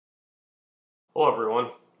Hello everyone,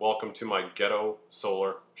 welcome to my Ghetto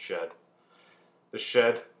solar shed. The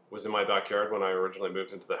shed was in my backyard when I originally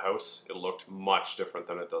moved into the house. It looked much different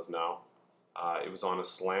than it does now. It was on a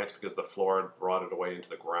slant because the floor had rotted away into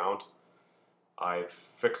the ground. I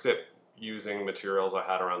fixed it using materials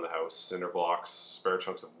I had around the house, cinder blocks, spare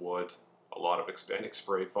chunks of wood, a lot of expanding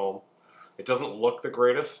spray foam. It doesn't look the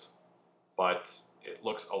greatest, but it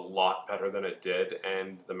looks a lot better than it did,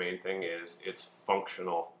 and the main thing is it's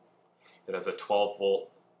functional. It has a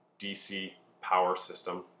 12-volt DC power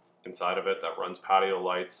system inside of it that runs patio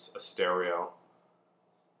lights, a stereo,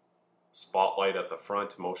 spotlight at the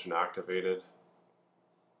front, motion activated.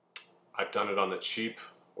 I've done it on the cheap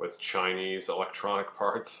with Chinese electronic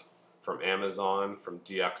parts from Amazon, from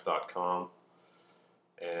dx.com,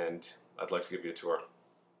 and I'd like to give you a tour.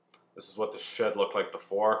 This is what the shed looked like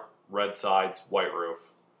before. Red sides, white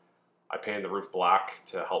roof. I painted the roof black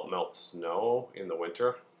to help melt snow in the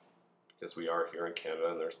winter, because we are here in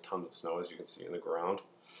Canada and there's tons of snow, as you can see in the ground.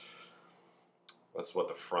 That's what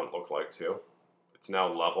the front looked like too. It's now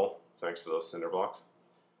level thanks to those cinder blocks.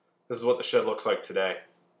 This is what the shed looks like today.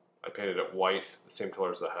 I painted it white, the same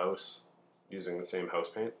color as the house, using the same house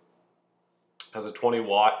paint. It has a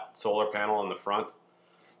 20-watt solar panel on the front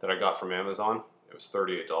that I got from Amazon. It was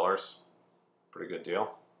 $38, pretty good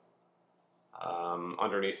deal.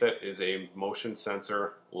 Underneath it is a motion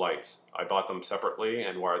sensor light. I bought them separately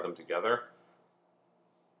and wired them together.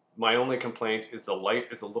 My only complaint is the light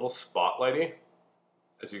is a little spotlighty.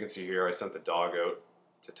 As you can see here, I sent the dog out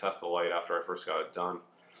to test the light after I first got it done,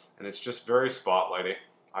 and it's just very spotlighty.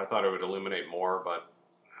 I thought it would illuminate more, but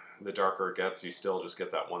the darker it gets, you still just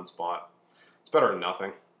get that one spot. It's better than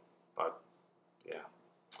nothing, but yeah.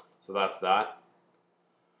 So that's that.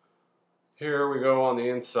 Here we go on the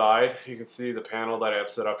inside. You can see the panel that I have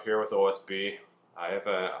set up here with OSB. I have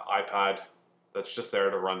an iPad that's just there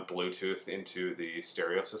to run Bluetooth into the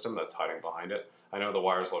stereo system that's hiding behind it. I know the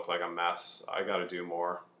wires look like a mess. I got to do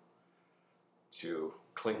more to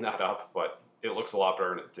clean that up, but it looks a lot better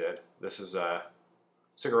than it did. This is a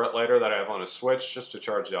cigarette lighter that I have on a switch just to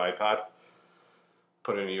charge the iPad.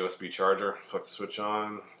 Put in a USB charger, flick the switch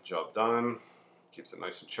on, job done. Keeps it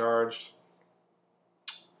nice and charged.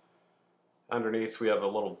 Underneath we have a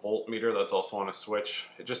little voltmeter that's also on a switch.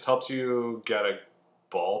 It just helps you get a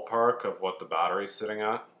ballpark of what the battery's sitting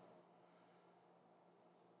at.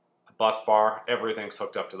 A bus bar, everything's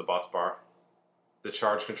hooked up to the bus bar. The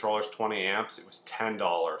charge controller's 20 amps, it was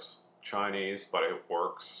 $10. Chinese, but it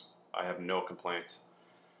works. I have no complaints.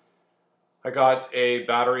 I got a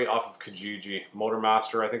battery off of Kijiji,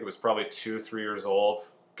 Motormaster. I think it was probably 2-3 years old.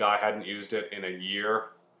 Guy hadn't used it in a year.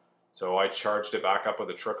 So I charged it back up with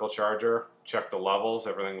a trickle charger, checked the levels,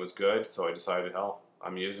 everything was good, so I decided, hell,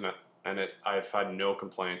 I'm using it, and I've had no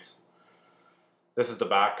complaints. This is the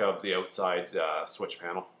back of the outside switch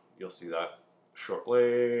panel. You'll see that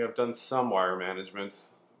shortly. I've done some wire management,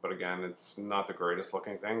 but again, it's not the greatest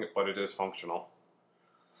looking thing, but it is functional.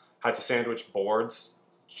 Had to sandwich boards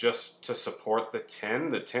just to support the tin.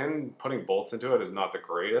 The tin, putting bolts into it is not the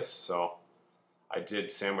greatest, so I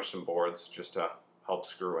did sandwich some boards just to help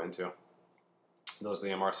screw into. Those are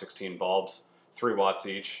the MR16 bulbs, 3 watts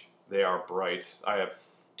each. They are bright. I have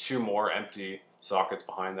 2 more empty sockets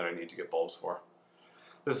behind that I need to get bulbs for.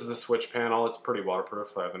 This is the switch panel. It's pretty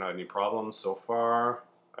waterproof. I haven't had any problems so far.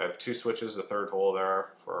 I have 2 switches, a 3rd hole there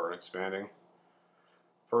for an expanding.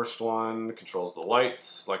 First one controls the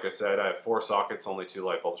lights. Like I said, I have 4 sockets, only 2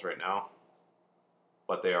 light bulbs right now,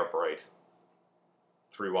 but they are bright.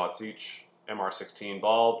 3 watts each. MR16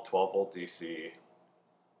 bulb, 12 volt DC.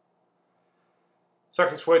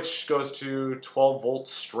 Second switch goes to 12 volt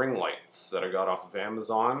string lights that I got off of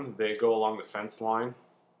Amazon. They go along the fence line.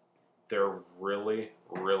 They're really,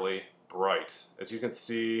 really bright. As you can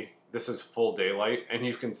see, this is full daylight, and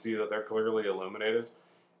you can see that they're clearly illuminated.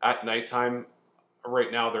 At nighttime, right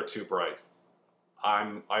now they're too bright.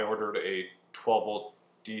 I ordered a 12 volt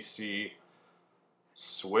DC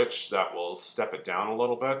switch that will step it down a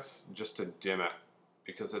little bit just to dim it,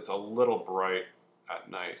 because it's a little bright at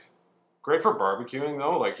night. Great for barbecuing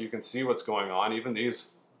though, like you can see what's going on. Even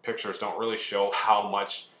these pictures don't really show how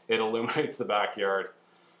much it illuminates the backyard.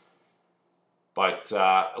 But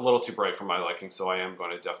a little too bright for my liking, so I am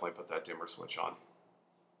going to definitely put that dimmer switch on.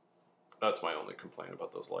 That's my only complaint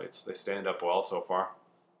about those lights. They stand up well so far.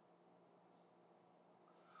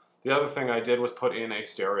 The other thing I did was put in a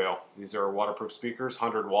stereo. These are waterproof speakers,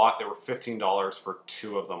 100 watt. They were $15 for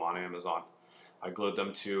 2 of them on Amazon. I glued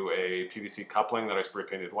them to a PVC coupling that I spray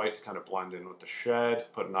painted white to kind of blend in with the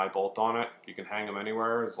shed, put an eye bolt on it. You can hang them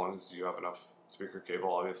anywhere as long as you have enough speaker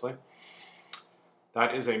cable, obviously.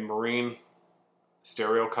 That is a marine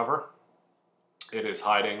stereo cover. It is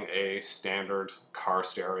hiding a standard car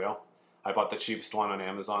stereo. I bought the cheapest one on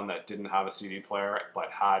Amazon that didn't have a CD player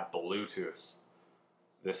but had Bluetooth.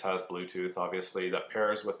 This has Bluetooth, obviously, that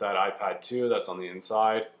pairs with that iPad 2 that's on the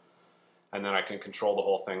inside. And then I can control the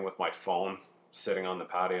whole thing with my phone, sitting on the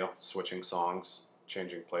patio, switching songs,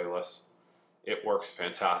 changing playlists. It works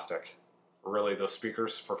fantastic. Really, those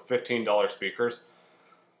speakers, for $15 speakers,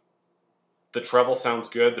 the treble sounds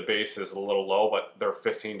good, the bass is a little low, but they're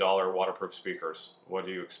 $15 waterproof speakers. What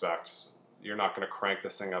do you expect? You're not going to crank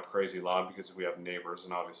this thing up crazy loud because we have neighbors,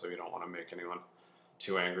 and obviously we don't want to make anyone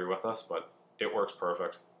too angry with us, but it works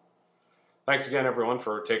perfect. Thanks again, everyone,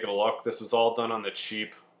 for taking a look. This was all done on the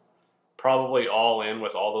cheap, probably all in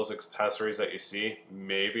with all those accessories that you see,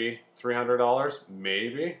 maybe $300,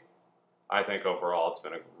 maybe. I think overall it's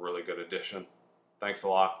been a really good addition. Thanks a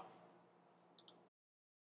lot.